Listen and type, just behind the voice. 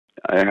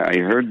I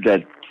heard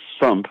that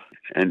thump,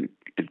 and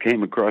it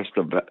came across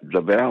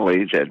the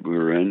valley that we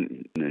were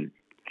in. And the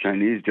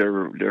Chinese,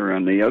 they're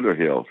on the other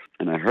hill.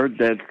 And I heard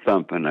that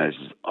thump, and I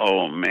said,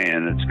 oh,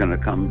 man, it's going to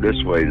come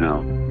this way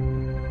now.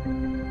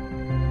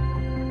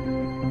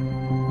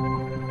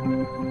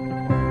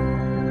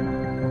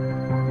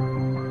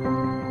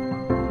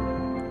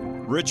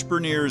 Rich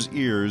Bernier's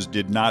ears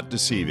did not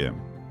deceive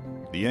him.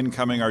 The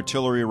incoming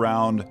artillery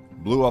round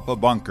blew up a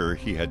bunker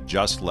he had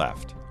just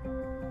left.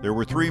 There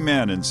were 3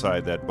 men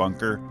inside that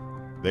bunker.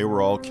 They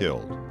were all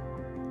killed.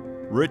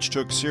 Rich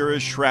took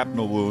serious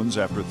shrapnel wounds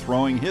after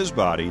throwing his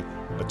body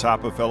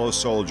atop a fellow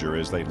soldier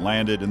as they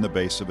landed in the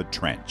base of a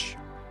trench.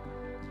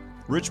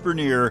 Rich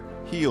Bernier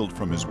healed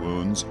from his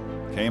wounds,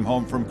 came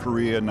home from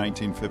Korea in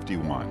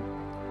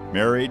 1951,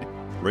 married,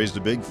 raised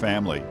a big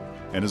family,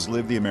 and has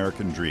lived the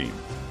American dream.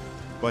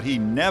 But he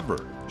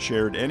never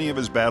shared any of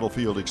his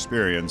battlefield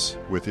experience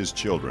with his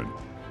children.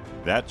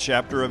 That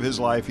chapter of his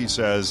life, he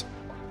says,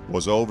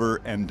 was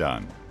over and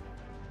done.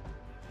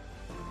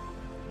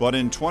 But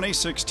in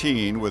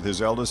 2016, with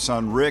his eldest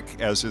son Rick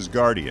as his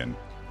guardian,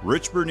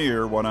 Rich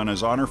Bernier went on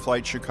his Honor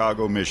Flight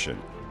Chicago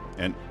mission,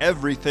 and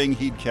everything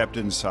he'd kept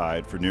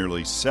inside for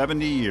nearly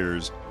 70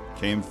 years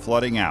came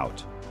flooding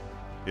out.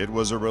 It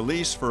was a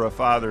release for a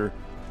father,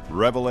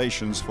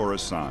 revelations for a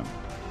son.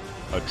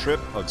 A trip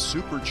of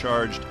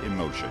supercharged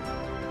emotion.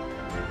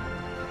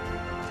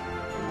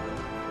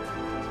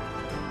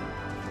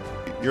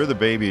 You're the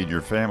baby in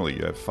your family.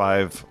 You have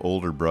 5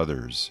 older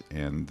brothers,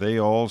 and they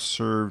all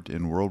served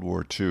in World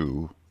War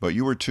II, but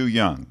you were too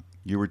young.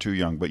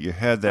 But you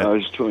had that... I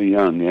was too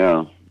young,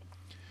 yeah.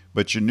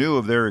 But you knew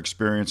of their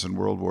experience in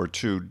World War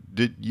II.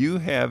 Did you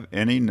have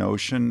any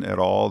notion at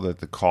all that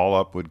the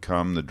call-up would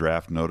come, the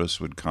draft notice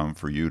would come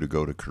for you to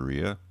go to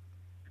Korea?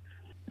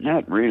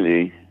 Not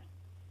really.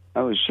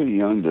 I was too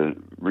young to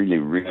really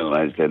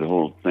realize that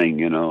whole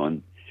thing,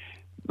 and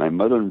my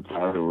mother and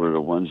father were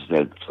the ones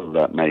that filled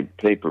out my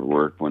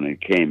paperwork when it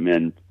came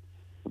in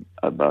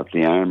about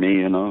the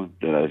Army,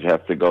 that I'd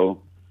have to go.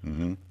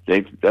 Mm-hmm.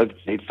 They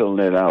filled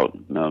that out.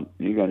 Now,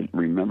 you got to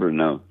remember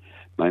now,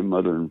 my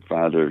mother and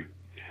father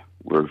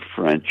were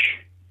French.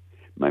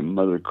 My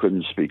mother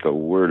couldn't speak a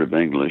word of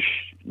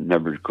English,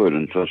 never could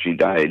until she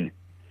died.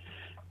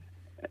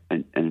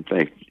 And in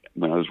fact,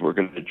 when I was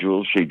working at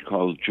Jewel, she'd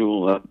call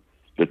Jewel up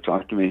to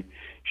talk to me.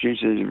 She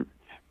said,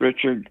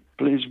 Richard,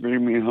 please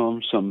bring me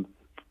home some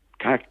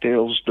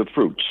cocktails to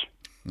fruits.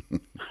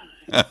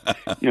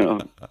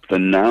 The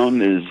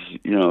noun is,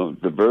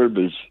 the verb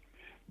is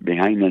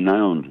behind the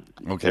noun.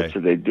 Okay. That's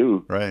what they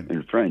do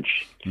in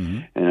French. Mm-hmm.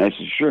 And I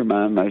said, sure,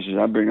 Mom. I said,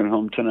 I'll bring it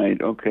home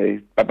tonight.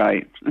 Okay,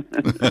 bye-bye.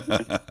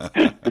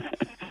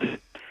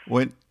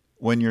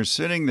 When you're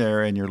sitting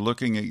there and you're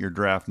looking at your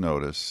draft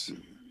notice,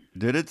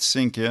 did it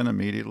sink in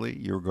immediately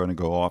you were going to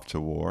go off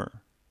to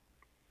war?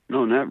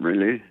 No, not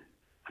really.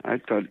 I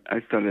thought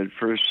at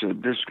first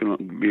this is going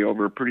to be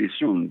over pretty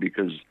soon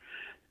because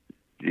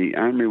the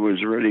Army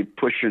was already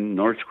pushing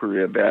North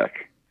Korea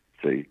back.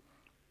 See,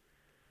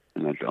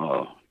 and I thought,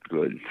 oh,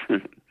 good.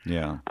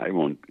 Yeah. I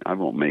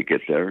won't make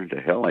it there.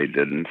 The hell I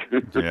didn't.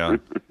 Yeah.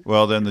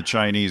 Well, then the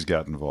Chinese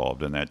got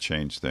involved, and that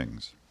changed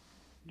things.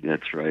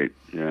 That's right.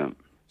 Yeah.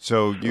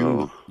 So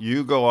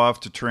you go off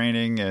to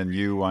training, and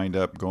you wind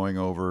up going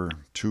over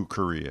to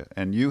Korea.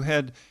 And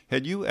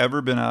had you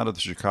ever been out of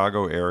the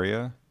Chicago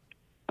area?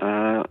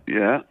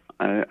 Yeah.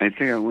 I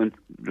think I went.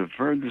 The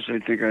furthest I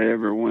think I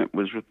ever went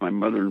was with my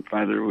mother and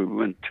father. We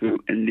went to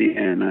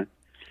Indiana,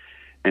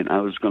 and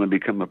I was going to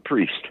become a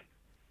priest.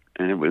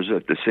 And it was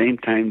at the same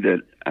time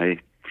that I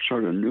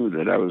sort of knew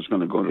that I was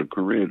going to go to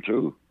Korea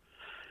too.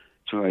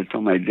 So I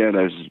told my dad,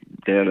 I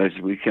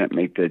said, we can't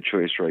make that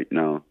choice right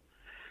now.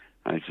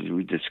 I said,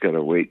 we just got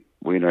to wait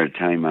our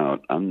time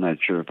out. I'm not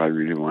sure if I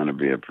really want to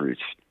be a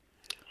priest.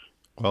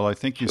 Well, I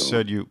think you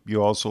said you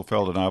also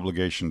felt an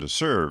obligation to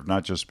serve,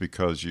 not just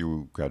because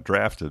you got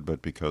drafted,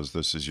 but because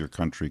this is your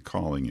country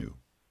calling you.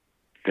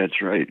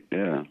 That's right,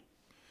 yeah.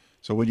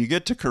 So when you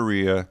get to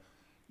Korea,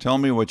 tell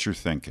me what you're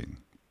thinking.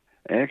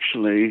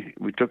 Actually,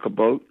 we took a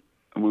boat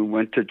and we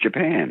went to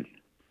Japan.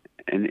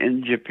 And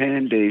in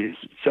Japan, they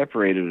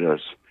separated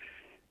us.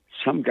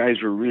 Some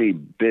guys were really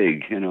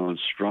big,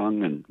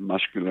 strong and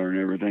muscular and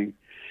everything.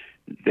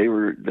 They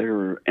were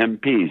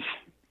MPs,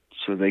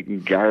 so they can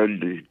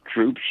guard the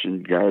troops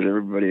and guard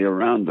everybody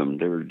around them.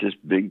 They were just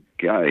big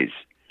guys.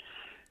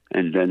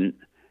 And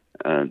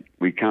then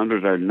we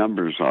counted our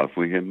numbers off.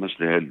 We must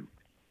have had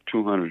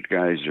 200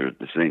 guys there at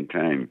the same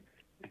time.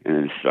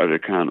 And it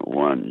started count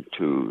 1,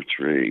 2,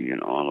 3,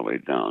 all the way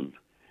down.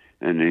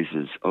 And he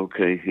says,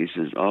 okay,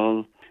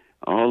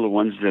 all the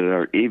ones that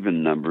are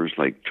even numbers,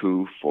 like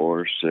 2,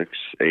 4, 6,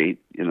 8,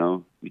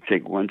 you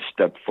take one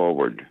step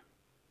forward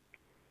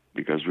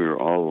because we were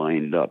all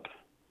lined up.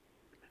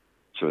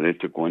 So they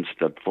took one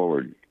step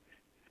forward.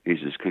 He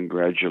says,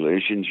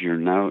 congratulations, you're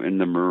now in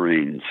the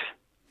Marines.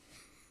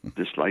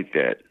 Just like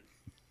that.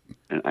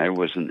 And I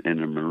wasn't in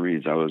the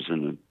Marines. I was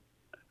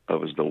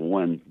the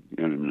one,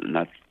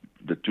 not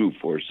the 2,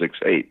 4, 6,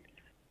 8.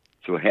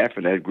 So half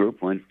of that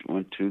group went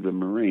to the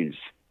Marines.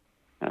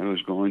 I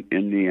was going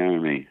in the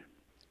Army.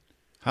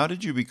 How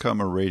did you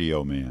become a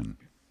radio man?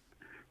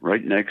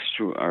 Right next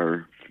to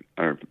our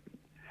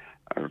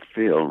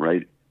field,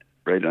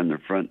 right on the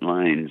front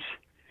lines,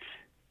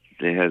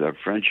 they had a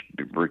French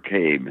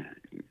brigade,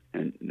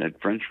 and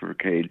that French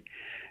brigade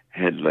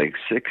had like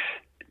 6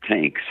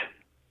 tanks,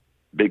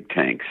 big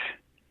tanks.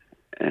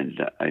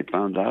 And I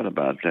found out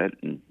about that,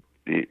 and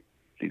the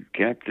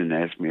captain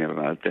asked me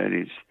about that.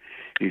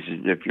 He says,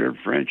 if you're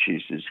French,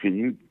 he says, can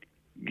you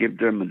give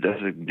them a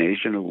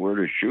designation of where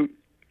to shoot?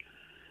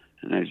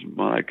 And I said,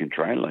 well, I can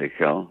try like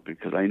hell,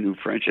 because I knew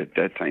French at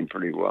that time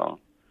pretty well.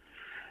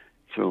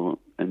 So,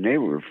 and they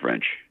were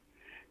French,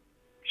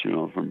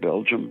 from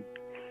Belgium.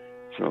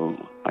 So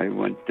I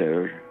went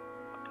there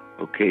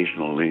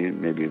occasionally,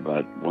 maybe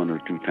about 1 or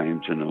 2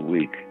 times in a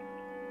week.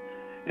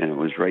 And it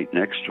was right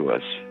next to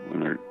us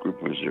when our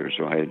group was there.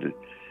 So I had to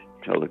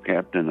tell the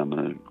captain, I'm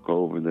going to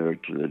go over there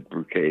to the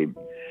brigade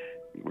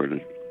where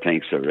the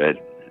tanks are at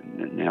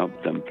and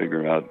help them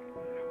figure out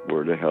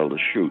where the hell to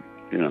shoot,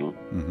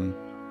 Mm-hmm.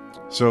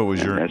 So it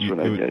was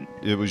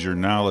it was your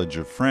knowledge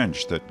of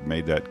French that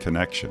made that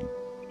connection.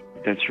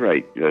 That's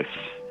right, yes.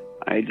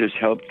 I just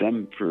helped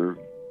them for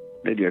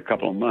maybe a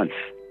couple of months.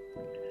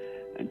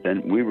 And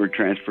then we were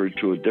transferred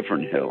to a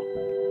different hill.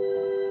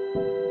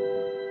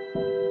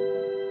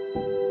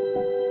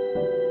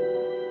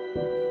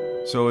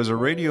 So as a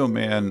radio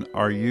man,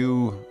 are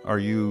you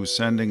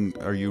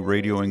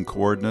radioing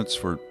coordinates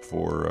for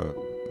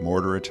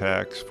mortar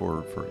attacks,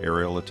 for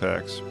aerial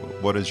attacks?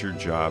 What is your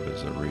job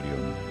as a radio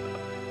man?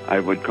 I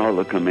would call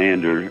the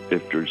commander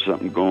if there's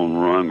something going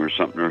wrong or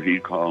something, or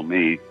he'd call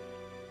me.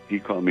 He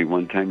called me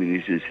one time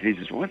and he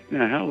says, what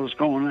the hell is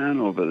going on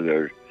over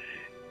there?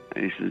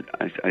 And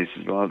I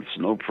said, well, it's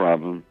no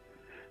problem.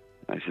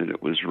 I said,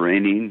 it was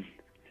raining.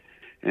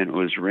 And it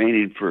was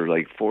raining for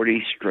like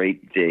 40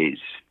 straight days,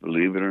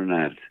 believe it or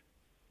not.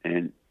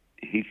 And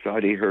he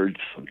thought he heard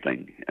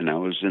something. And I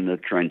was in the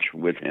trench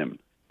with him.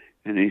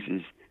 And he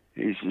says,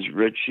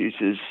 Rich, he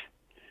says,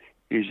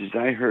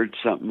 I heard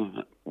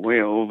something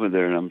way over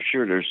there, and I'm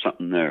sure there's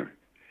something there.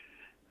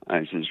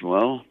 I says,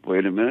 well,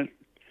 wait a minute.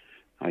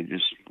 I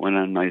just went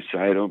on my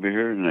side over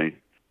here, and I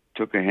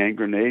took a hand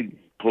grenade,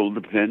 pulled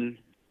the pin,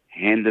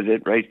 handed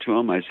it right to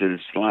him. I said,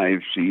 it's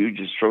live, so you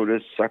just throw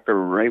this sucker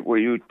right where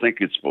you think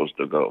it's supposed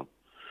to go.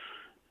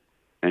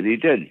 And he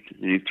did.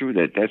 And he threw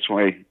that. That's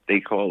why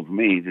they called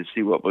me to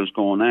see what was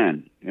going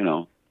on,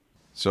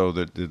 So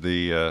did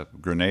the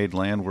grenade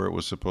land where it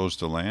was supposed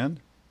to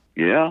land?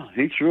 Yeah,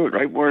 he threw it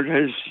right where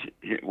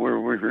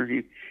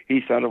where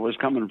he thought it was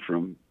coming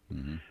from.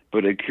 Mm-hmm.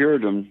 But it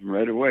cured him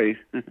right away.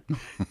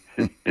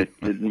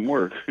 It didn't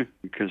work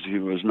because he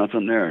was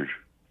nothing there.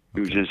 He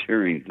was just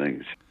hearing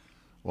things.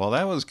 Well,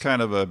 that was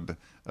kind of a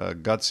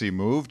gutsy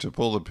move to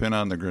pull the pin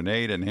on the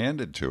grenade and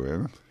hand it to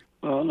him.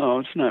 Well, no,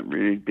 it's not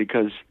really,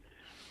 because,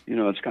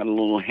 it's got a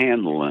little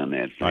handle on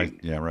that thing.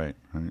 Yeah, right.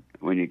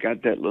 When you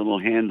got that little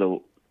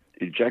handle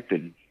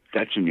ejected,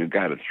 that's when you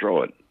got to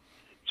throw it.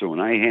 So when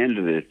I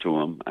handed it to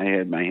him, I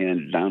had my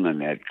hand down on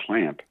that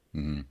clamp.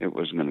 Mm-hmm. It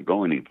wasn't going to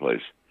go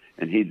anyplace.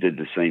 And he did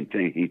the same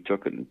thing. He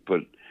took it and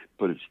put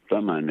his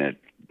thumb on that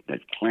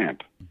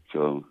clamp.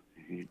 So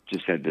he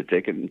just had to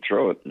take it and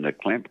throw it, and the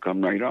clamp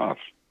come right off,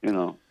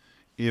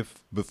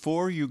 If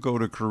before you go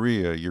to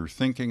Korea, you're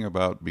thinking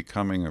about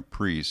becoming a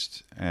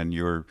priest, and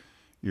you're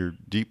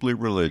deeply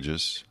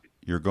religious,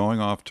 you're going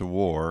off to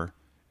war,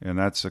 and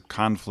that's a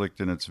conflict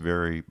in its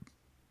very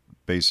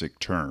basic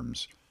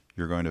terms.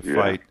 You're going to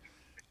fight.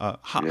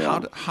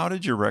 How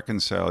did you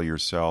reconcile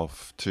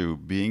yourself to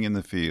being in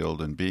the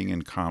field and being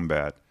in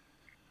combat,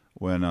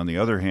 when on the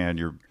other hand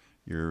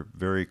you're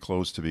very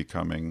close to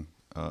becoming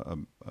a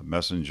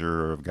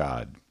messenger of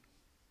God?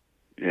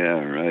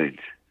 Yeah, right.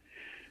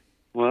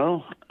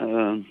 Well,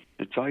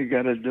 it's all you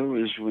got to do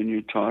is when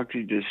you talk,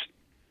 you just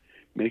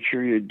make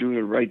sure you do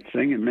the right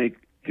thing and make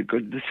the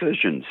good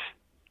decisions,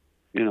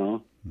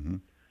 Mm-hmm.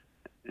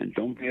 And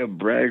don't be a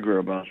bragger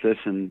about this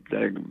and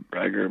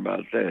bragger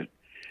about that.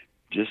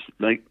 Just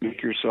make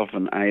yourself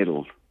an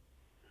idol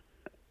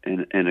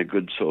and a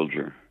good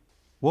soldier.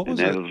 What was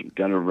that'll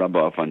got to rub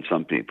off on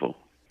some people.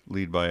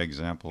 Lead by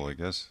example, I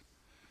guess.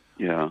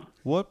 Yeah.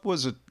 What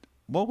was a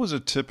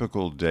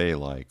typical day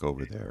like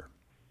over there?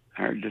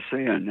 Hard to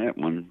say on that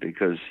one,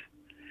 because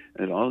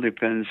it all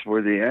depends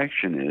where the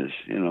action is.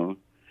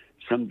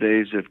 Some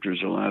days if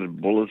there's a lot of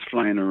bullets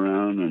flying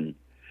around and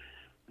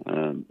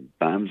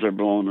bombs are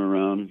blowing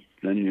around,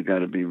 then you got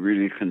to be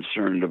really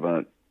concerned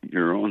about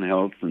your own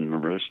health and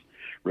the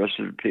rest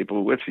of the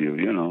people with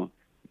you.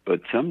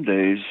 But some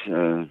days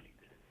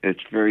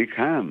it's very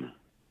calm,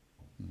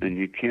 and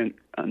you can't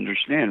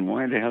understand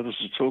why the hell this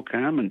is so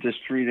calm. And just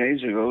 3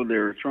 days ago, they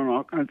were throwing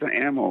all kinds of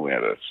ammo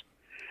at us.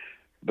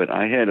 But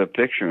I had a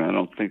picture. I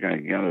don't think I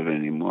got it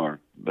anymore.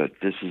 But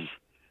this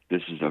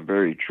is a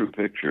very true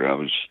picture. I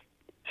was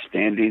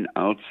standing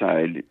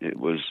outside. It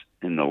was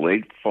in the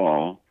late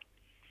fall,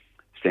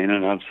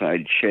 standing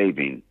outside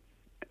shaving,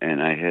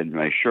 and I had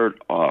my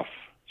shirt off.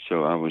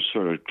 So I was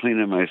sort of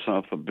cleaning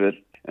myself a bit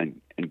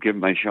and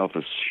giving myself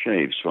a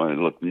shave so I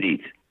looked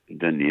neat.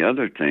 then the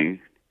other thing,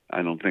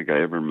 I don't think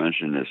I ever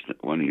mentioned this to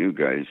one of you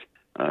guys.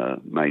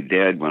 My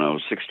dad, when I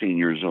was 16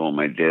 years old,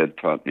 my dad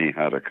taught me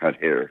how to cut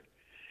hair.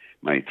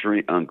 My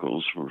 3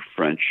 uncles were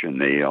French,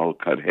 and they all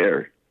cut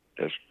hair.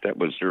 That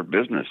was their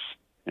business.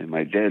 And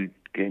my dad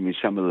gave me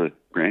some of the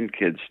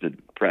grandkids to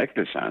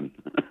practice on.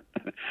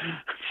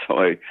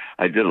 So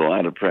I did a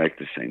lot of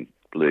practicing,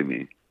 believe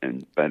me.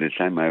 And by the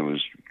time I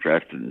was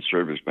drafted in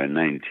service by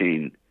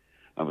 19,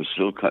 I was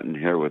still cutting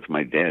hair with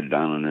my dad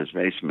down in his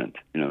basement.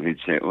 He'd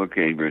say,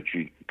 "Okay, Rich,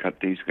 you cut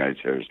these guys'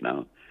 hairs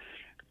now."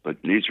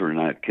 But these were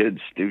not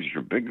kids. These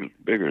were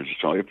bigger.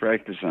 So I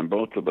practiced on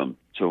both of them.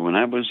 So when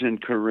I was in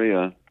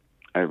Korea,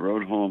 I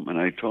rode home and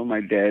I told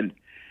my dad,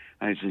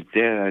 I said,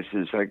 "Dad,"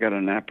 I got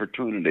an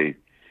opportunity.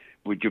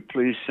 Would you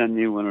please send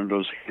me one of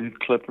those hand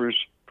clippers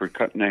for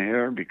cutting the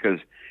hair? Because,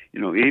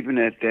 even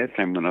at that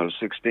time when I was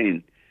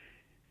 16,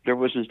 there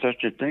wasn't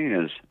such a thing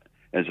as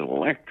an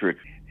electric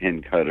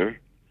hand cutter.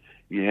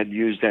 You had to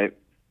use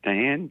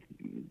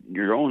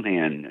your own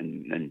hand,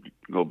 and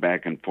go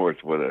back and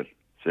forth with it.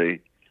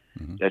 See?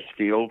 Mm-hmm. That's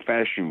the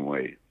old-fashioned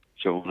way.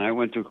 So when I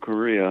went to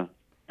Korea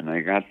and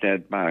I got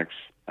that box,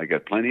 I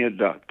got plenty of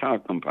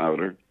talcum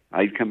powder.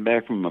 I'd come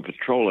back from a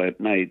patrol at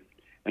night,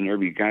 and there'd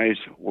be guys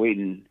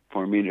waiting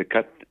for me to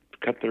cut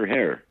their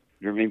hair.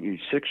 There may be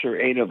 6 or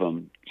 8 of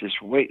them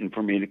just waiting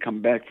for me to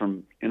come back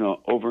from,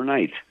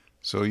 overnight.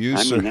 So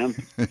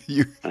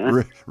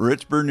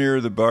Rich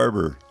Bernier, the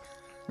barber.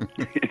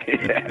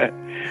 Yeah.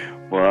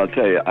 Well, I'll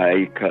tell you,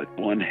 I cut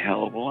one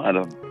hell of a lot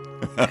of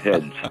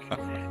heads.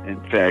 In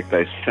fact,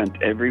 I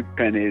sent every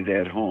penny of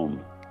that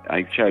home.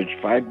 I charged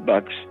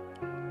 $5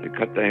 to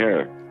cut the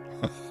hair.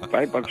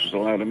 $5 was a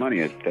lot of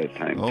money at that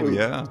time, too. Oh,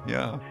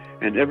 yeah.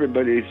 And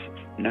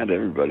not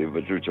everybody,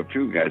 but there's a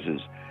few guys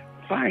says,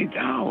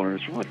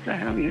 $5? What the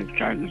hell are you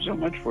charging so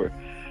much for?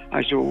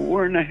 I said, well,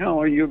 where in the hell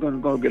are you going to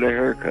go get a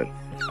haircut?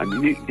 I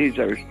mean, these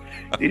are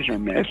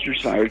master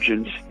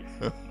sergeants,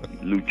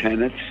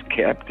 lieutenants,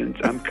 captains.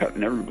 I'm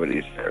cutting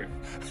everybody's hair.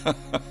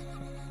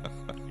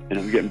 And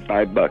I'm getting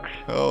 $5.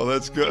 Oh,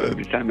 that's good. So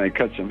every time I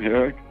cut some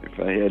hair, if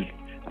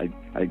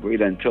I'd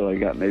wait until I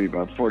got maybe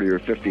about $40 or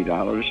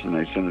 $50, and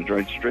I send it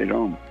right straight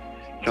home.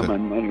 Tell my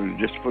mother to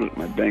just put it in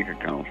my bank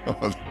account.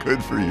 Oh,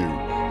 good for you.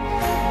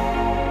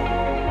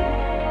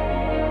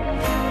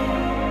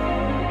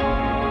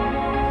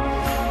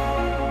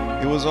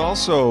 It was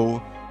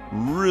also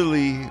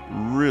really,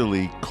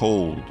 really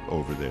cold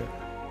over there.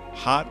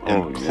 Hot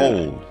and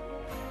cold.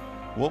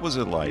 Yeah. What was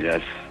it like?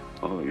 Yes.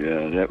 Oh,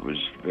 yeah, that was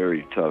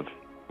very tough.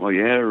 Well,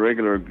 you had a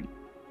regular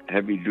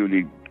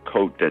heavy-duty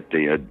coat that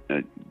they had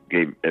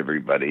gave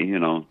everybody,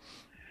 and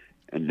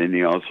then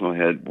you also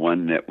had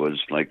one that was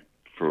like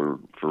for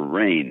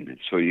rain,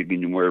 so you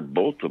can wear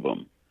both of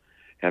them.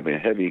 Have a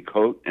heavy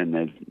coat and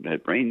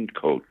that rain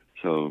coat.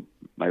 So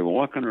by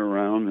walking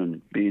around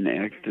and being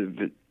active,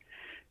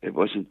 it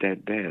wasn't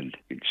that bad.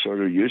 You're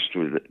sort of used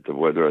to the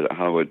weather,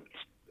 how it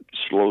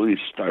slowly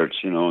starts,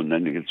 and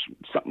then it gets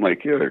something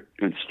like here.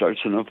 It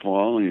starts in the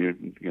fall, and you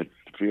get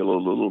to feel a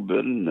little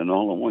bit, and then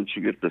all at once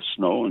you get the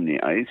snow and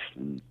the ice.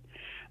 And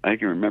I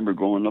can remember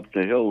going up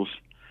the hills,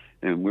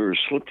 and we were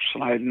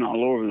slip-sliding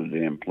all over the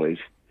damn place.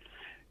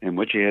 And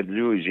what you had to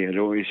do is you had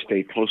to always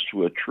stay close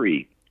to a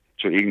tree,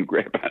 so you can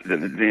grab onto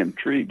the damn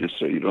tree just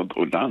so you don't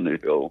go down the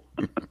hill.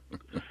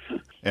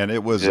 And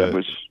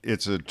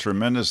it's a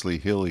tremendously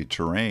hilly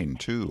terrain,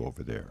 too,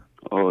 over there.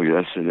 Oh,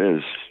 yes, it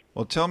is.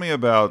 Well, tell me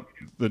about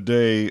the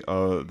day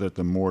that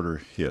the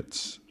mortar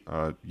hits.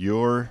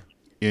 You're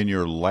in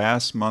your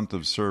last month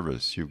of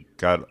service. You've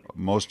got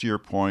most of your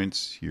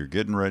points. You're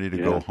getting ready to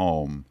go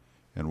home.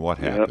 And what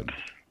happened? Yep.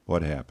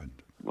 What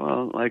happened?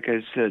 Well, like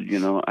I said,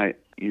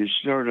 you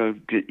sort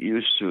of get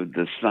used to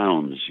the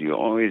sounds. You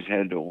always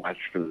had to watch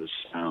for the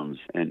sounds.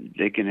 And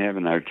they can have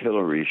an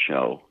artillery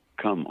shell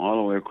come all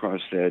the way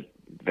across that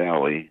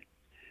valley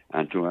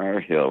onto our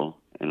hill.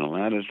 And a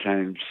lot of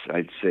times,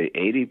 I'd say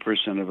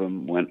 80% of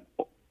them went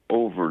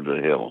over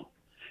the hill,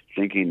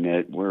 thinking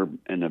that we're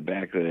in the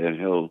back of that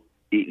hill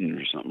eating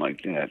or something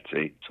like that,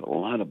 see? So a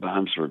lot of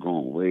bombs were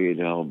going way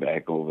the hell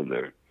back over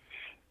there.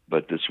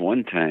 But this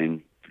one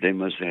time, they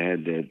must have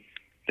had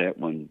that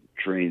one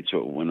trained so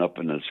it went up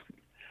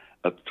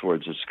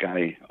towards the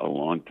sky a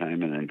long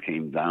time and then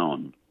came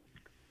down.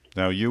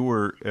 Now, you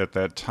were, at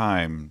that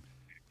time,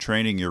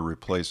 training your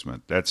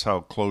replacement. That's how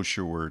close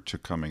you were to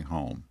coming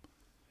home.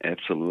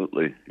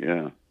 Absolutely,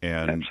 yeah.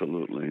 And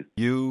absolutely.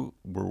 You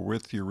were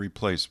with your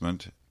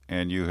replacement,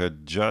 and you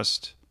had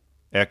just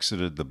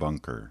exited the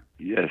bunker.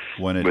 Yes,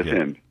 when it with hit.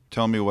 him.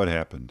 Tell me what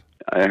happened.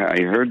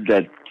 I heard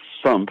that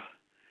thump,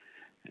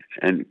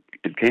 and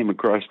it came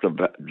across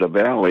the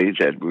valley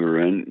that we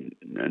were in,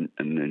 and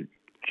the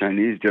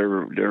Chinese,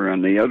 they're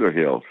on the other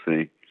hill,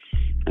 see?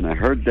 And I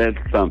heard that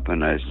thump,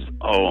 and I said,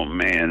 oh,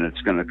 man,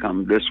 it's going to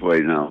come this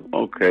way now.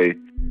 Okay.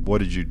 What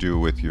did you do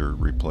with your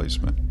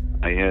replacement?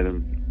 I had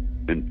him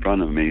in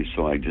front of me,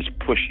 so I just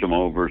pushed him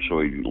over so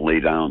he lay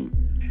down.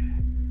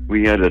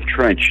 We had a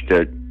trench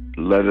that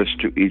led us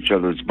to each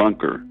other's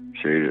bunker.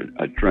 See,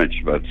 a trench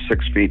about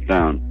 6 feet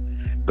down.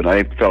 But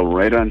I fell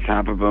right on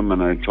top of him,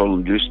 and I told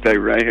him, "You stay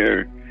right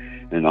here."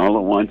 And all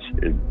at once,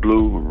 it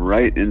blew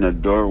right in the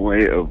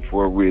doorway of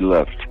where we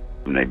left.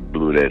 And they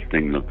blew that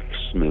thing to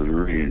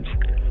smithereens.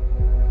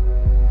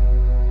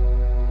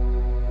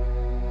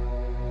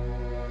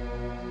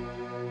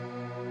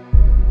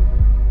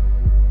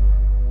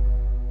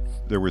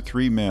 There were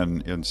 3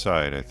 men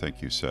inside, I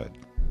think you said.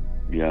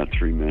 Yeah,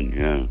 3 men,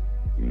 yeah.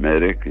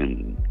 Medic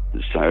and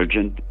the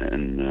sergeant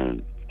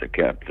and the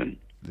captain.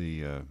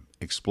 The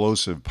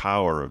explosive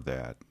power of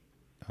that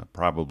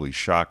probably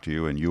shocked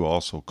you, and you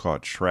also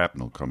caught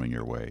shrapnel coming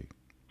your way.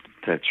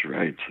 That's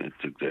right.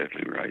 That's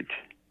exactly right.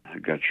 I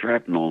got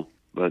shrapnel,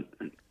 but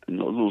a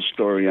little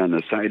story on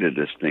the side of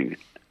this thing.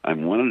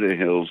 On one of the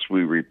hills,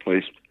 we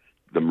replaced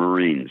the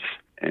Marines,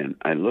 and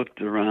I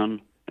looked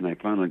around, and I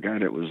found a guy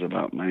that was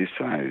about my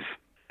size.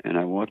 And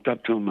I walked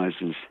up to him. I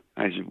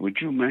said,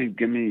 "Would you mind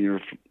giving me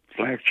your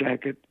flak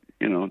jacket?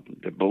 You know,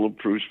 the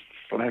bulletproof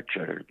flak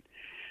jacket."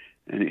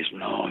 And he said,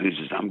 "No." He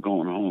says, "I'm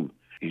going home."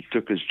 He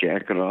took his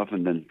jacket off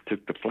and then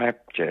took the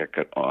flak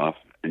jacket off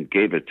and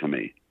gave it to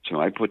me. So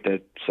I put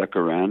that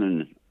sucker on,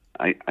 and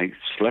I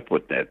slept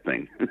with that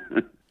thing.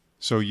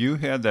 So you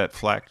had that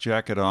flak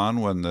jacket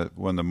on when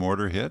the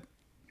mortar hit?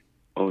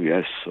 Oh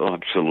yes, oh,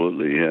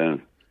 absolutely, yeah.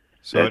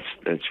 So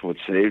that's what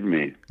saved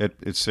me.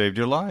 It saved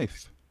your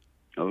life.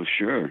 Oh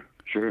sure.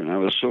 And I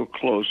was so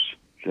close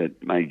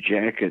that my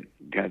jacket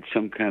got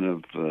some kind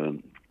of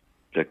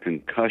the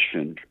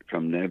concussion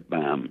from that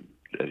bomb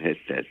that hit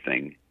that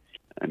thing,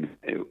 and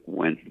it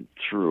went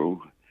through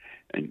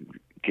and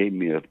gave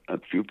me a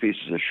few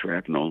pieces of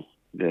shrapnel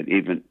that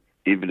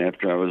even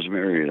after I was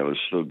married, I was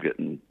still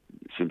getting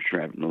some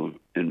shrapnel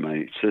in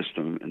my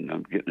system, and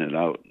I'm getting it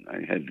out.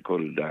 I had to go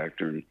to the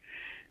doctor,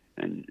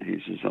 and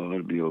he says, "Oh,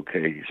 it'll be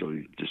okay." So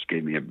he just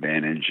gave me a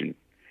bandage and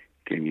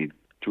gave me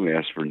 2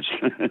 aspirins,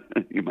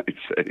 you might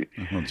say.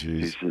 Oh,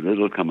 geez. He said,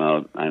 "It'll come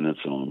out on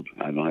its own.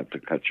 I don't have to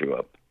cut you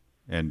up."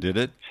 And did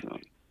it? So,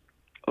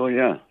 oh,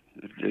 yeah.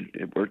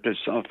 It worked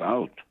itself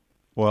out.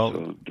 Well,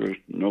 so there's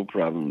no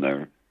problem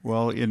there.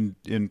 Well, in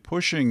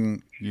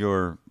pushing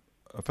your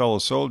fellow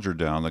soldier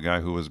down, the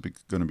guy who was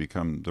going to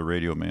become the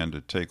radio man to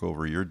take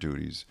over your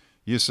duties,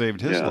 you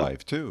saved his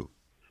life, too.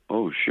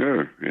 Oh,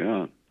 sure,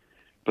 yeah.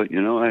 But,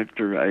 you know,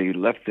 after I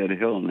left that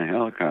hill in the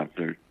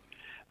helicopter,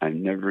 I've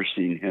never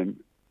seen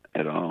him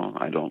at all.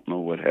 I don't know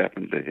what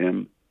happened to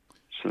him.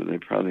 So they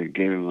probably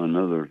gave him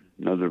another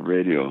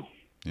radio.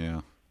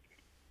 Yeah.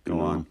 Go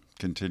on.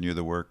 Continue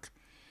the work.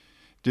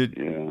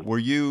 Were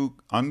you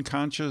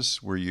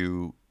unconscious? Were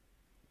you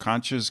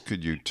conscious?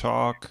 Could you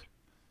talk?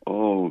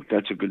 Oh,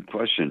 that's a good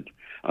question.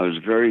 I was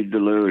very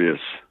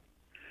delirious.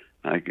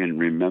 I can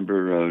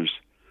remember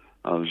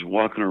I was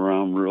walking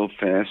around real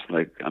fast,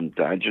 like I'm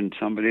dodging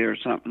somebody or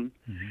something.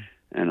 Mm-hmm.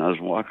 And I was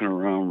walking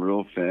around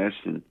real fast,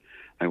 and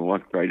I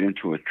walked right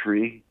into a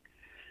tree.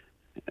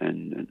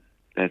 And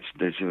they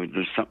said,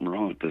 "There's something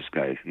wrong with this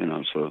guy," you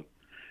know. So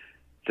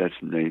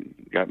they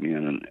got me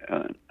on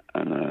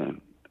a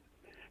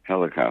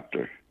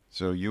helicopter.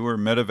 So you were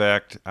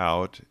medevaced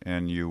out,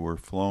 and you were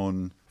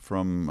flown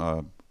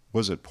from,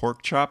 was it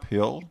Pork Chop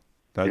Hill?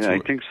 I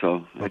think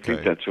so. Okay. I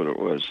think that's what it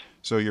was.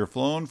 So you're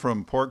flown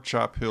from Pork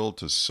Chop Hill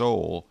to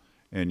Seoul,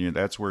 and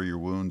that's where your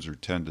wounds are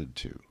tended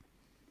to.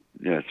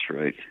 That's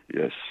right,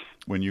 yes.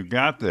 When you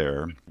got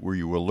there, were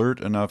you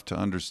alert enough to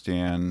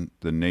understand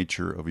the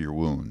nature of your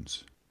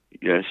wounds?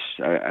 Yes,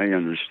 I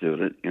understood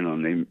it. You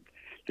know,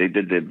 they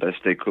did their best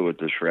they could with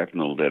the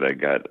shrapnel that I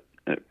got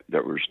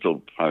that were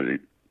still probably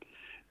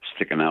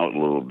sticking out a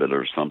little bit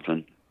or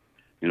something.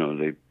 You know,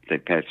 they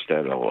patched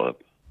that all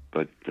up.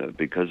 But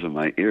because of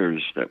my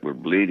ears that were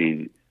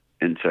bleeding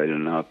inside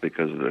and out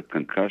because of the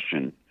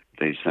concussion,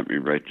 they sent me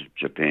right to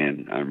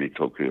Japan, Army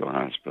Tokyo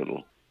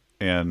Hospital.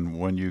 And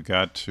when you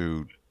got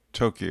to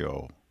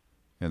Tokyo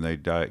and they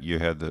died, you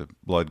had the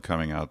blood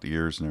coming out the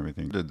ears and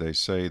everything, did they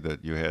say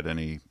that you had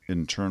any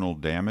internal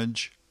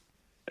damage?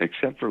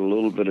 Except for a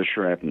little bit of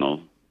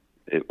shrapnel,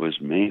 it was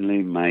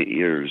mainly my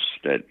ears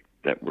that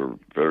were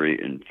very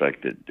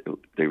infected.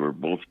 They were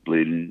both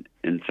bleeding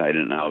inside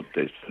and out,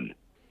 they said.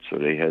 So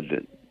they had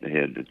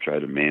to try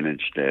to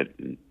manage that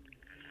and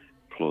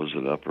close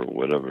it up or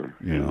whatever.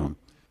 Yeah. You know.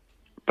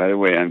 By the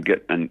way, I'm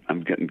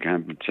getting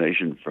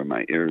compensation for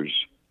my ears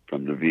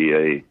from the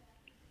VA.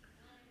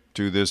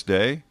 To this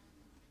day?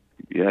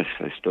 Yes,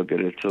 I still get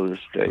it till this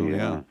day. Oh,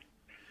 yeah.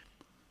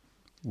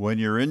 When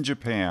you're in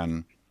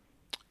Japan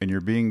and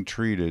you're being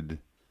treated,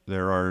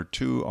 there are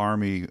 2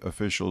 Army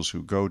officials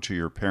who go to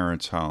your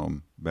parents'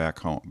 home back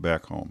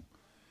home.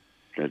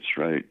 That's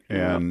right.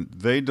 And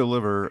they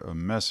deliver a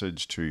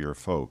message to your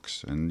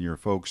folks, and your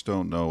folks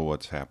don't know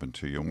what's happened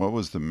to you. And what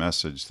was the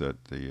message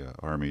that the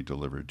Army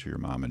delivered to your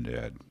mom and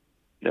dad?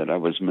 That I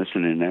was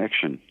missing in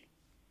action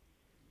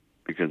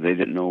because they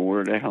didn't know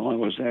where the hell I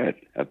was at.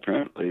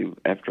 Apparently,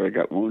 after I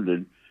got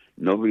wounded,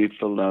 nobody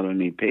filled out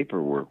any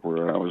paperwork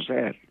where I was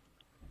at.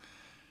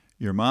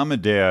 Your mom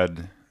and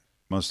dad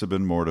must have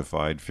been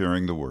mortified,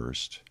 fearing the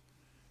worst.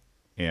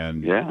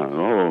 And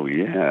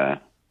yeah.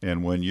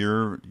 And when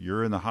you're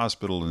in the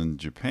hospital in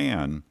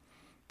Japan,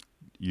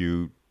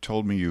 you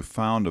told me you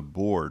found a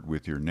board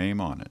with your name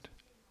on it.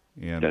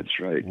 And that's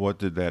right. What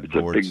did that it's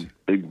board? It's a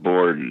big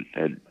board and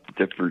had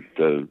different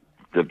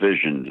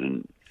divisions,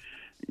 and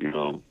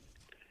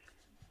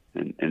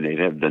and they'd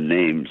have the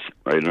names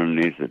right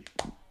underneath it,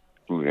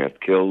 who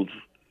got killed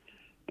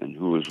and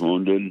who was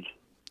wounded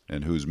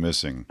and who's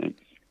missing. And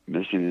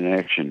missing in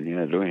action.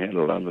 Yeah, they had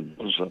a lot of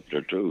those up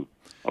there too.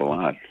 A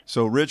lot.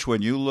 So, Rich,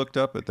 when you looked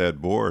up at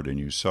that board and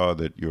you saw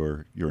that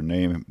your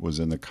name was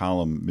in the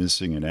column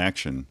 "Missing in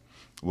Action,"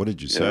 what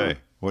did you say?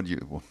 What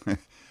did you?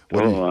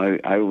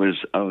 I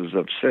was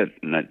upset,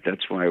 and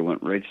that's why I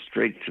went right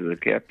straight to the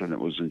captain that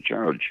was in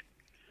charge,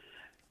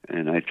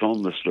 and I told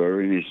him the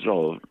story, and he said,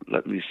 "Oh,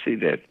 let me see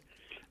that.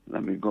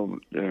 Let me go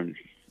there and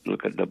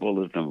look at the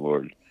bulletin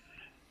board."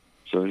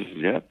 So he said,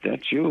 "Yep,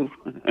 that's you."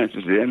 I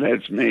said, "Yeah,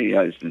 that's me."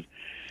 I said.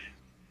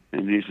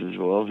 And he says,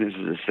 "Well, this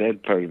is the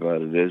sad part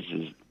about it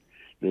is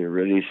they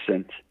already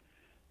sent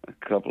a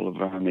couple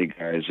of Army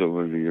guys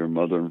over to your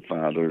mother and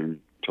father and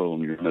told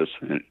them you're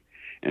missing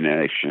in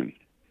action."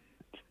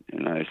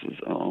 And I says,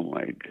 "Oh,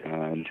 my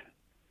God."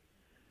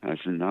 I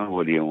said, "Now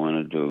what do you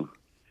want to do?"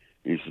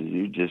 He says,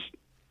 "You just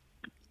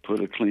put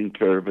a clean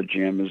pair of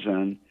pajamas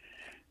on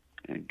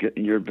and get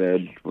in your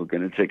bed. We're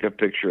going to take a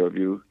picture of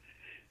you,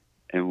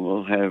 and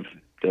we'll have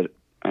that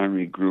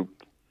Army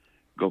group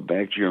go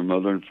back to your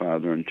mother and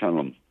father and tell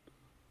them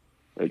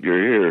that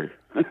you're here."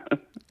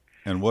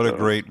 And what a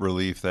great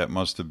relief that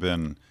must have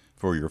been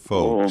for your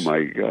folks. Oh,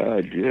 my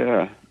God,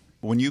 yeah.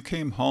 When you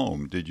came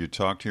home, did you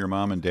talk to your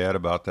mom and dad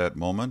about that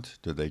moment?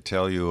 Did they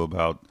tell you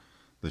about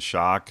the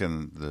shock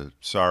and the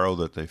sorrow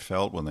that they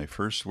felt when they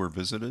first were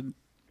visited?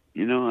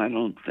 I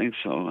don't think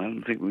so. I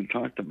don't think we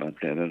talked about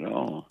that at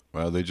all.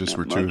 Well, they just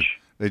Not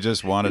they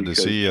just wanted to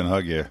see you and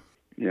hug you.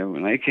 Yeah,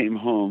 when I came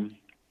home,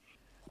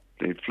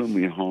 they flew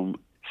me home,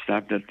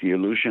 stopped at the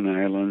Aleutian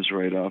Islands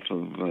right off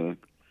of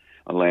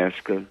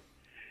Alaska.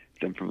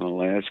 Then from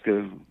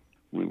Alaska,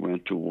 we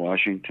went to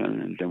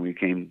Washington, and then we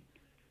came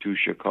to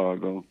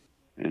Chicago.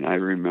 And I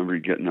remember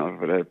getting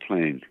off of that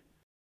plane.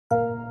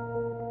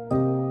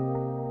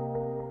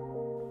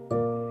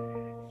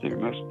 There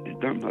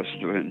must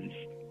have been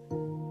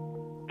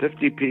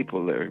 50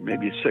 people there,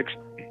 maybe 60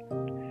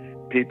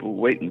 people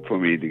waiting for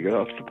me to get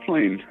off the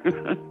plane.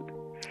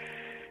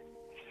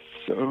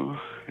 So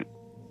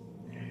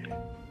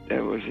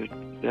that was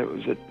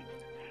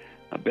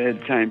a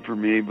bad time for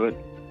me, but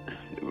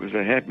it was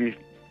a happy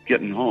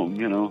getting home,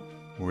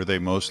 Were they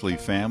mostly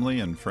family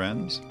and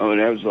friends? Oh,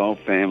 that was all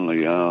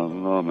family.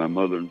 My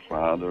mother and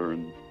father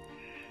and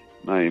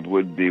my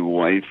would-be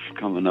wife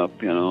coming up,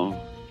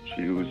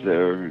 She was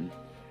there, and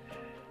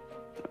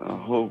a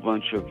whole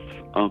bunch of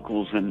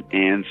uncles and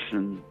aunts,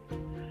 and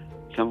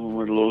some of them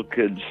were little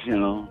kids,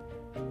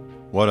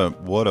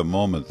 What a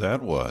moment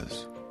that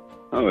was.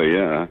 Oh,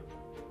 yeah.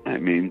 I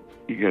mean,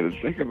 you got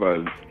to think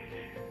about it.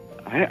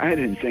 I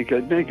didn't think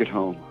I'd make it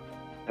home.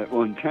 At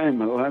one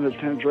time, a lot of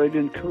times right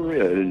in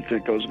Korea, I didn't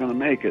think I was going to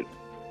make it.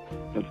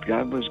 But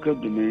God was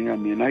good to me. I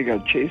mean, I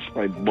got chased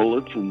by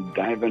bullets and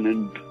diving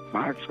in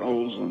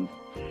foxholes and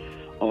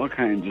all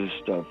kinds of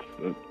stuff.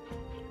 But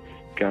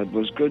God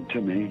was good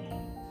to me.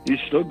 He's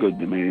still good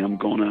to me. I'm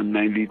going on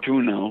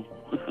 92 now.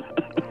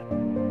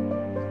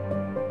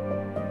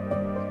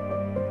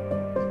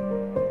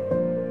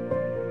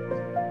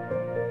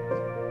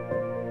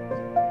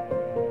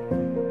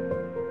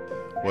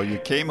 Well, you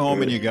came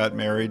home and you got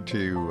married to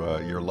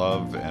your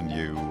love, and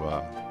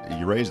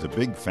you raised a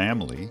big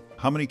family.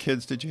 How many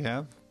kids did you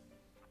have?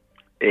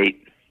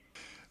 8.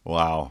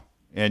 Wow.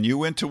 And you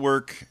went to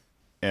work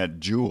at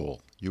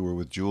Jewel. You were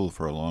with Jewel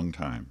for a long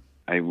time.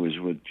 I was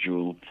with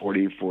Jewel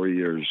 44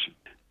 years.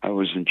 I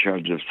was in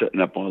charge of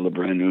setting up all the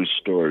brand new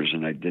stores,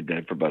 and I did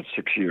that for about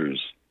 6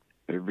 years.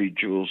 Every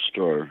Jewel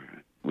store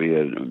we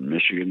had in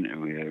Michigan,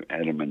 and we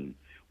had them in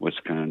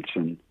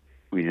Wisconsin.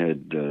 We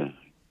had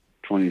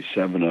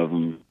 27 of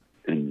them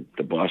in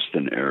the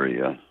Boston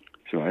area.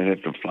 So I'd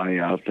have to fly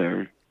out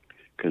there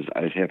because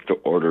I'd have to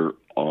order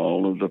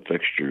all of the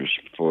fixtures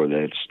for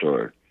that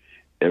store.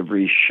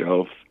 Every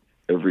shelf,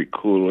 every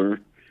cooler,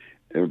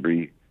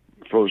 every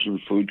frozen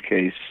food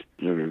case,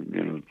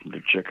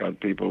 the checkout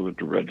people with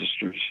the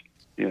registers.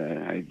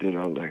 Yeah, I did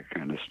all that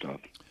kind of stuff.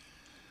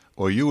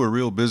 Well, you were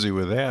real busy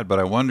with that, but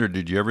I wonder,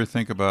 did you ever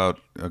think about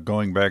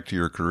going back to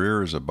your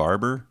career as a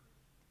barber?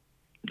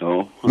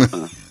 No.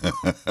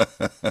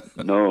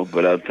 No,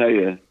 but I'll tell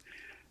you,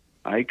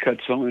 I cut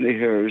so many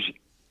hairs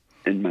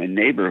in my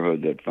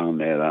neighborhood that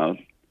found that out.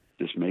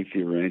 Just make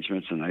the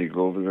arrangements, and I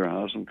go over to their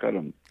house and cut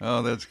them.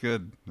 Oh, that's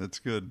good. That's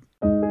good.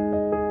 But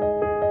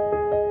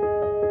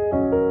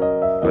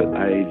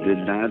I did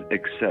not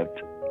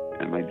accept,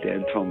 and my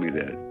dad told me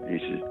that. He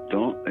says,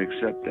 don't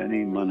accept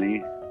any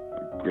money,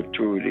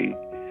 gratuity.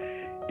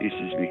 He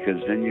says,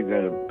 because then you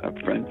got a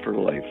friend for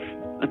life.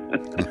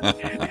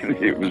 And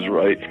he was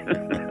right.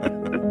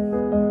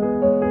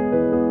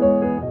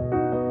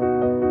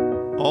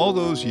 All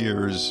those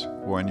years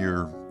when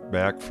you're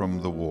back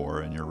from the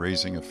war and you're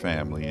raising a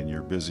family and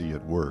you're busy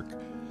at work,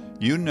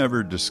 you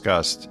never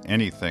discussed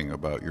anything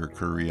about your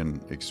Korean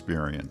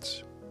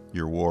experience.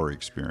 your war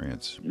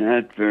experience?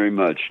 Not very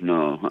much,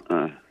 no.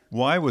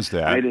 Why was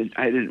that? I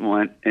didn't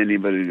want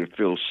anybody to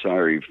feel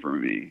sorry for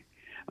me.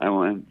 I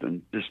wanted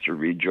them just to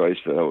rejoice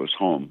that I was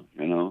home,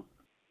 you know.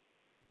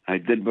 I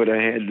did what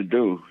I had to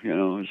do, you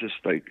know. It was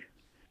just like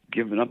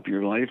giving up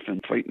your life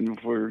and fighting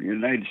for the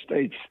United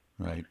States.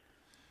 Right.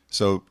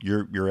 So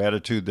your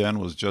attitude then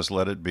was just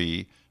let it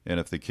be, and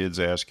if the kids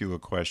ask you a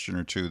question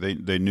or two,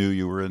 they knew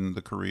you were in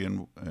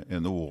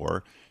the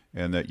war,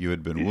 and that you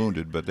had been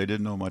wounded, but they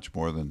didn't know much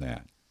more than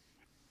that.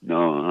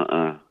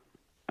 No,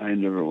 I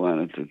never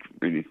wanted to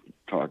really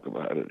talk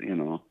about it, you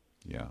know.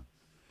 Yeah.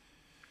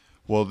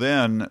 Well,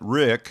 then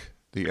Rick,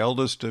 the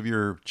eldest of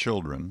your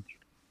children,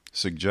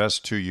 suggests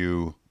to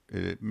you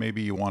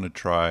maybe you want to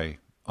try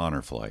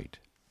honor flight.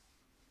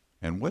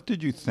 And what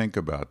did you think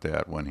about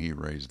that when he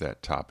raised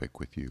that topic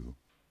with you?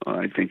 Well,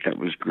 I think that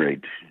was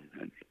great.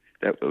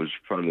 That was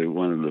probably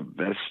one of the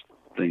best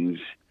things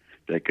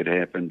that could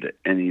happen to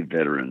any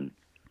veteran.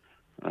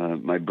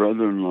 My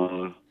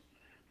brother-in-law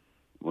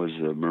was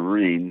a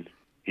Marine.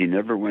 He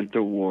never went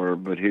to war,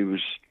 but he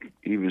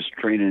was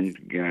training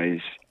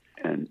guys,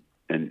 and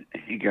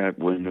he got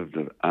wind of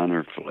the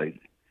honor flight,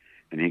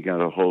 and he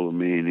got a hold of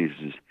me, and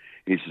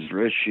he says,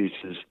 Rich, he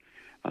says,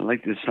 I'd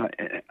like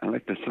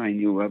to sign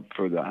you up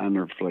for the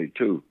honor flight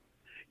too.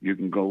 You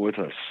can go with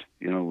us.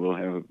 You know, we'll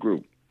have a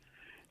group.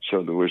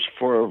 So there was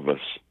 4 of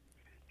us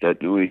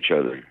that knew each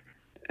other,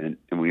 and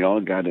we all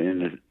got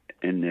in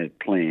that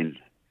plane.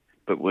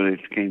 But when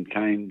it came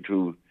time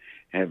to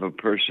have a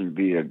person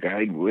be a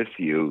guide with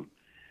you,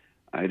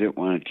 I didn't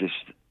want just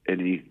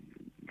any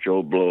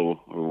Joe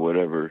Blow or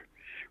whatever.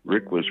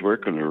 Rick was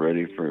working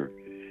already for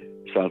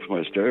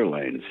Southwest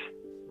Airlines.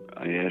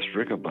 I asked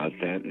Rick about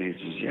that, and he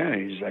says,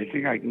 yeah, I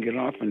think I can get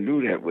off and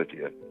do that with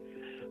you.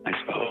 I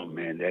said, oh,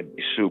 man, that'd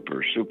be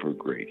super, super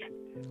great.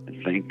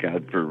 And thank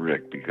God for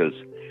Rick, because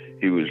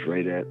he was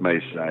right at my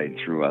side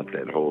throughout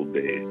that whole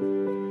day.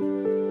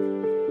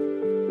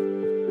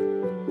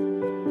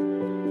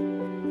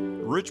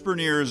 Rich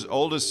Bernier's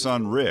oldest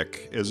son,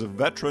 Rick, is a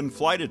veteran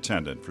flight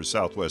attendant for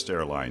Southwest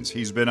Airlines.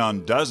 He's been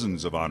on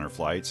dozens of honor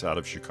flights out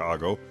of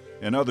Chicago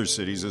and other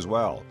cities as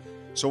well.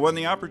 So when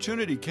the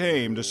opportunity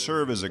came to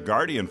serve as a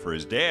guardian for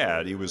his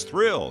dad, he was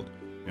thrilled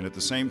and at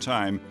the same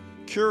time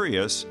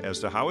curious as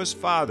to how his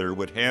father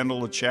would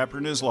handle a chapter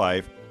in his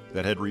life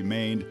that had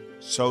remained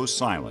so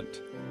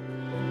silent.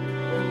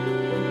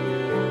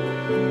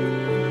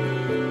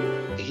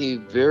 He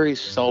very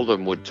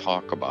seldom would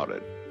talk about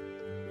it.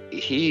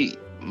 He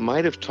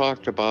might have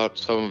talked about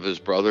some of his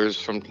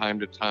brothers from time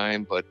to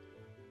time, but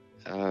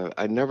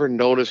I never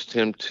noticed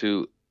him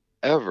to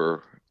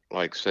ever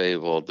say,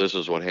 well, this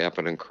is what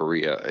happened in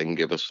Korea, and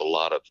give us a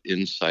lot of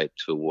insight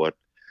to what,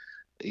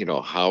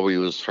 how he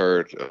was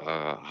hurt,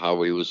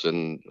 how he was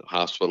in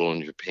hospital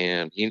in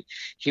Japan.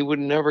 He would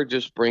never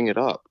just bring it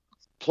up.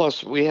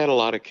 Plus, we had a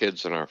lot of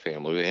kids in our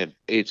family. We had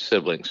 8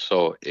 siblings,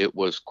 so it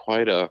was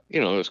quite a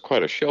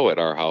show at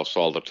our house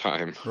all the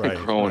time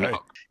growing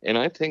up. And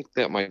I think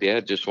that my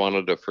dad just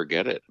wanted to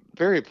forget it.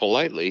 Very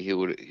politely, he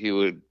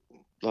would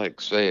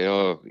say,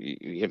 oh,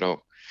 you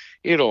don't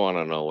want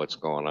to know what's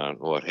going on,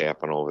 what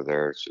happened over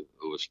there. It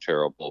was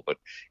terrible. But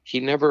he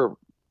never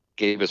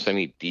gave us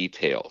any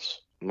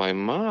details. My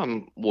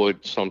mom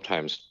would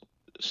sometimes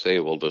say,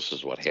 well, this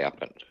is what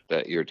happened,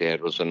 that your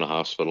dad was in the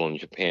hospital in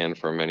Japan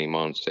for many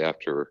months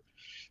after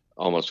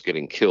almost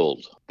getting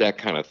killed, that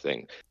kind of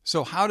thing.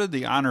 So how did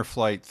the honor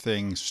flight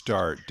thing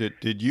start?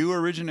 Did you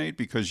originate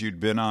because you'd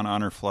been on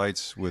honor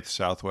flights with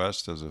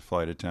Southwest as a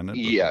flight attendant?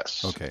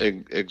 Yes,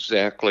 okay.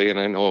 Exactly. And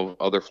I know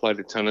other flight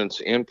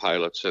attendants and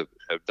pilots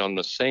have done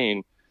the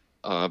same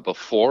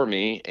before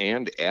me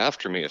and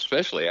after me,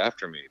 especially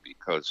after me,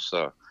 because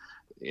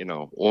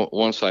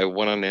once I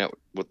went on that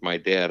with my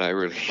dad, I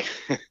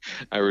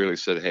really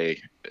said,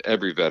 hey,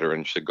 every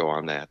veteran should go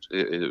on that.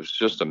 It was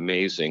just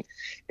amazing.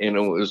 And it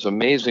was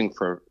amazing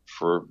for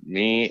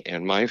me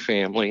and my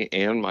family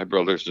and my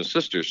brothers and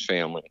sisters'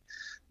 family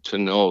to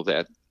know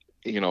that,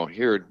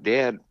 here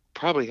Dad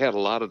probably had a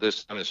lot of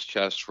this on his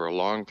chest for a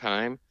long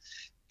time.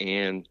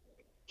 And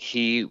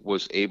he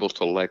was able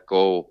to let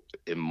go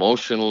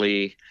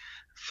emotionally,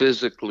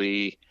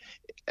 physically,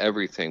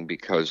 everything,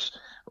 because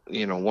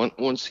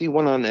once he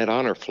went on that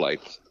honor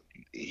flight,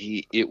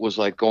 it was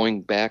like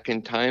going back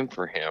in time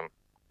for him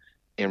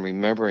and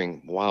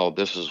remembering, wow,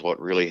 this is what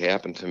really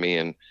happened to me.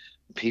 And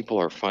people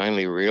are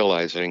finally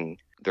realizing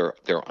they're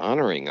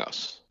honoring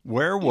us.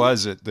 Where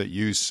was it that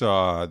you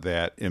saw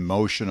that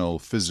emotional,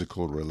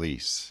 physical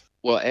release?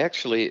 Well,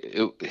 actually,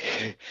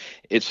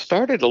 it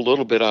started a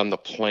little bit on the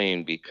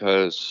plane,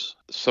 because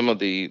some of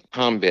the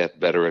combat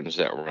veterans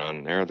that were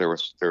on there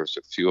was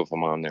a few of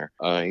them on there.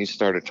 He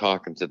started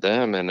talking to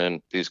them, and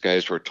then these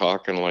guys were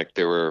talking like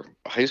they were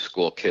high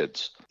school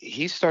kids.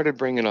 He started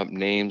bringing up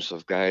names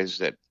of guys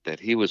that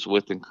he was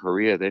with in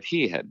Korea that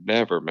he had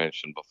never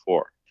mentioned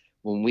before.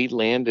 When we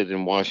landed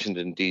in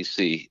Washington,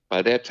 D.C.,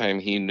 by that time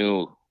he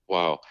knew,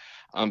 wow,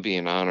 I'm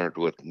being honored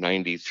with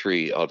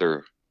 93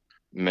 other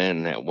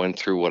men that went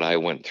through what I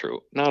went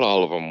through. Not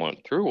all of them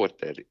went through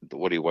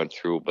what he went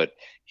through, but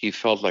he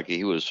felt like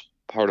he was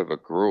part of a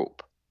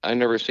group. I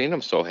never seen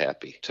him so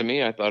happy. To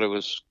me, I thought it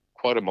was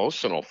quite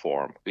emotional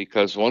for him,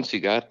 because once he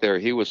got there,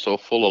 he was so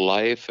full of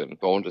life and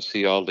going to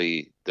see all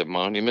the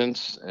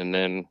monuments. And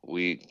then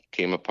we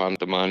came upon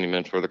the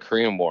monument for the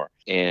Korean War.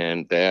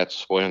 And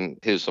that's when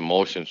his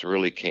emotions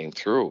really came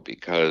through,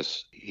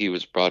 because he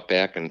was brought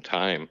back in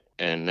time.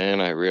 And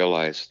then I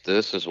realized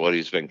this is what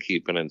he's been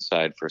keeping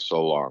inside for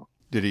so long.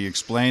 Did he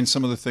explain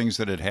some of the things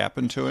that had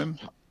happened to him?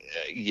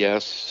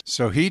 Yes.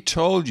 So he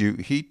told you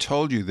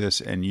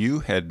this, and you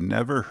had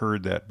never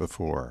heard that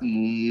before.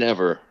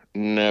 Never.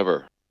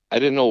 I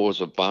didn't know it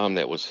was a bomb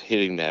that was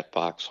hitting that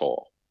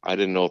foxhole. I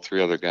didn't know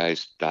 3 other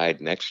guys died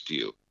next to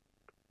you,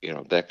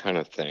 that kind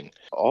of thing.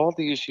 All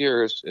these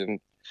years, and,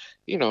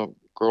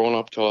 growing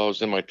up till I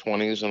was in my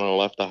 20s and I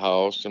left the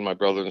house, and my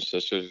brothers and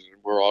sisters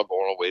were all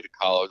going away to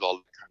college, all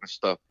that kind of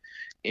stuff.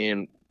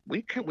 And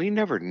we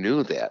never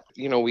knew that.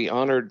 We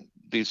honored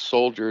these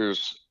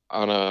soldiers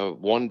on a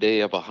one day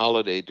of a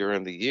holiday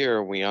during the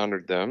year. We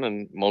honored them,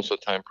 and most of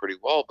the time pretty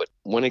well. But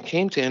when it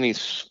came to any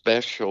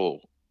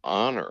special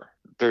honor,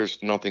 there's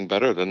nothing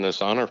better than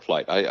this honor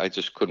flight. I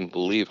just couldn't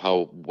believe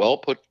how well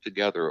put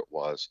together it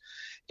was,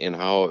 and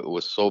how it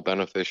was so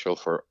beneficial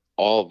for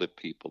all the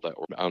people that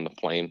were on the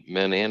plane,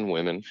 men and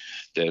women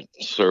that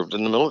served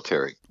in the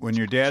military. When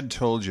your dad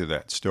told you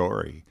that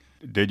story,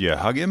 did you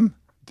hug him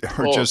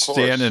or just of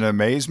stand in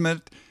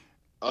amazement?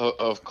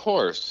 Of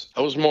course.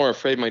 I was more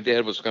afraid my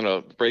dad was going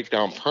to break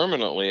down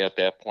permanently at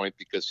that point,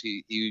 because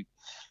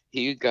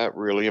he got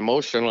really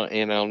emotional,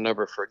 and I'll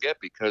never forget,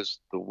 because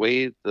the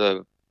way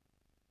the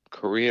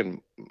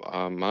Korean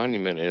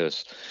monument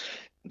is,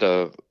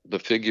 the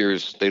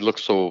figures, they look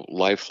so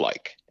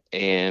lifelike.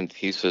 And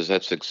he says,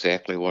 that's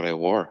exactly what I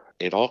wore.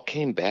 It all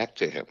came back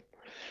to him.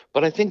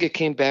 But I think it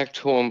came back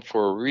to him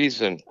for a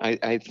reason.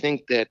 I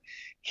think that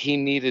he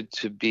needed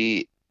to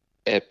be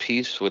at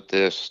peace with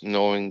this,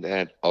 knowing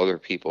that other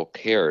people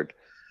cared,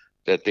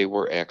 that they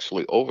were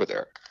actually over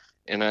there.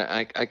 And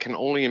I can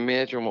only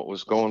imagine what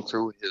was going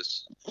through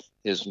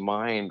his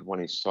mind when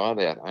he saw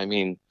that. I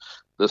mean,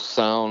 the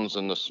sounds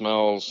and the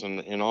smells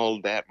and all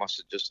that must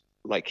have just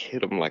like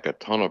hit him like a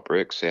ton of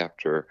bricks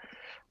after,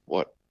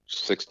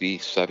 60,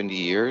 70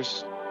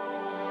 years?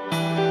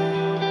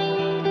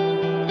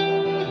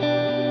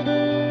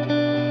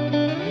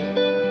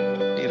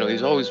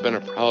 He's always been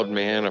a proud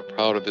man,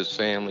 proud of his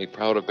family,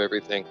 proud of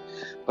everything.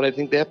 But I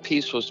think that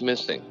piece was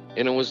missing.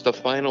 And it was the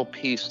final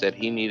piece that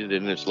he needed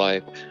in his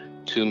life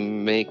to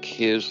make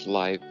his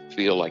life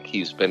feel like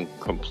he's been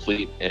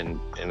complete and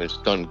has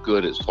done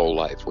good his whole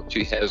life, which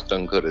he has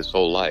done good his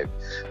whole life.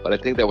 But I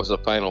think that was the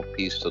final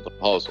piece to the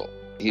puzzle.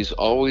 He's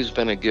always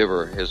been a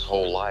giver his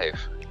whole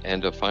life.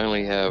 And to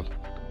finally have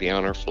the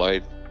honor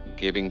flight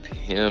giving to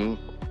him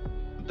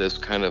this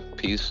kind of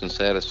peace and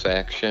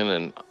satisfaction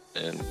and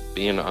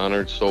being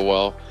honored so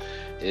well,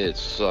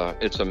 it's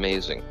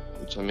amazing.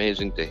 It's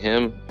amazing to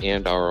him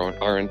and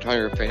our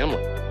entire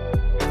family.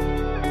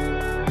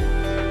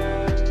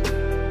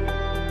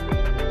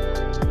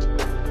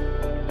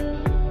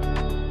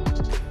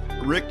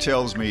 Rick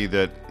tells me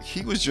that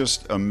he was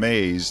just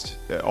amazed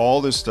at all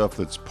this stuff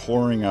that's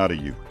pouring out of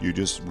you. You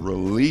just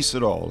release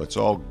it all. It's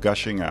all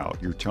gushing out.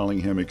 You're telling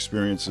him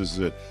experiences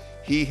that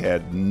he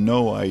had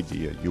no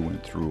idea you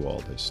went through all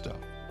this stuff.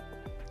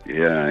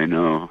 Yeah, I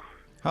know.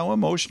 How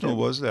emotional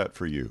was that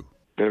for you?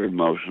 Very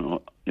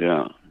emotional,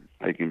 yeah.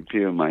 I can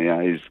feel my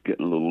eyes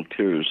getting little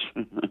tears.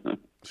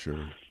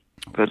 Sure.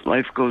 But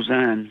life goes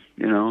on,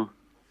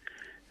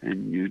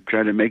 and you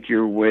try to make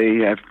your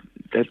way after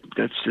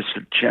that's just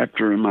a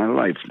chapter in my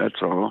life,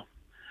 that's all.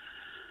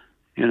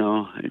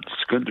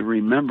 It's good to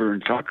remember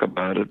and talk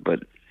about it,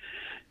 but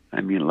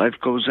life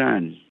goes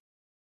on.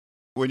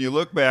 When you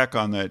look back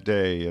on that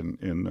day in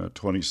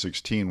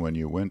 2016 when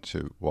you went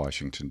to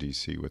Washington,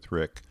 D.C. with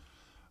Rick,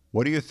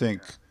 what do you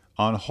think,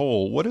 on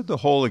whole, what did the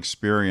whole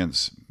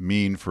experience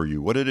mean for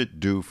you? What did it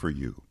do for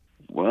you?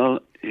 Well,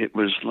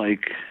 it's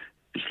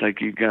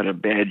like you got a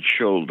bad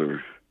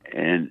shoulder,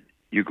 and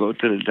you go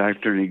to the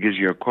doctor and he gives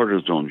you a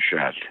cortisone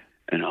shot.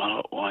 And all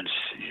at once,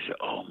 you say,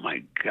 oh,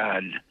 my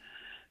God,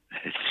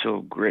 it's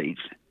so great.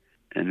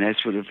 And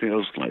that's what it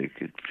feels like.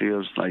 It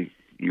feels like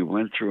you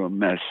went through a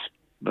mess.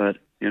 But,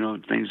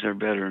 things are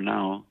better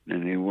now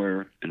than they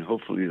were, and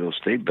hopefully they'll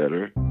stay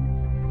better.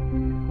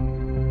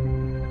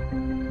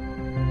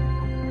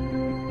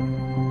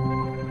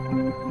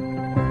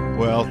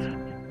 Well,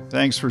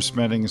 thanks for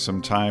spending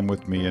some time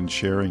with me and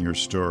sharing your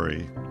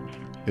story.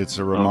 It's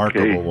a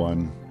remarkable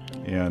one.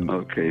 And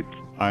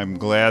I'm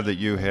glad that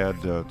you had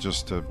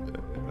just a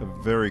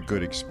very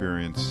good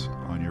experience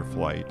on your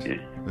flight,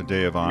 the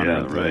Day of Honor.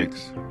 Yeah, right.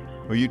 Thanks.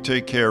 Well, you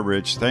take care,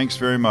 Rich. Thanks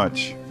very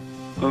much.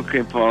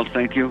 Okay, Paul.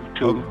 Thank you,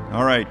 too. Oh,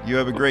 all right. You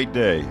have a great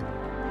day.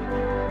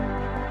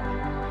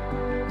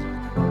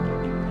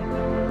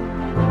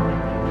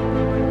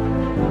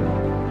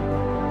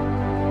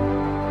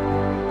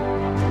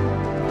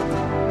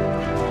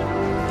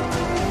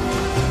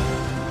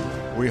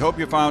 We hope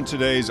you found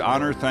today's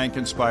Honor, Thank,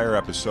 Inspire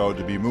episode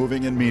to be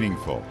moving and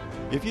meaningful.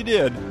 If you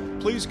did,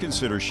 please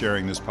consider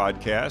sharing this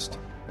podcast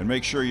and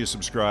make sure you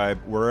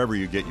subscribe wherever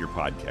you get your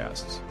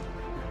podcasts.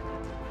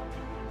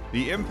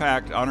 The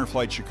impact Honor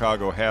Flight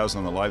Chicago has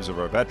on the lives of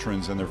our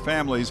veterans and their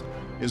families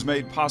is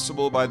made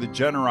possible by the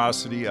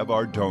generosity of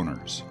our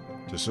donors.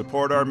 To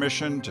support our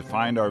mission, to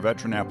find our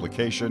veteran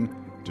application,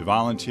 to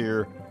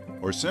volunteer,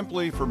 or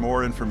simply for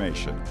more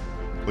information,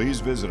 please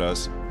visit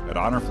us at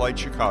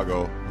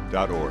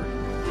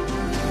honorflightchicago.org.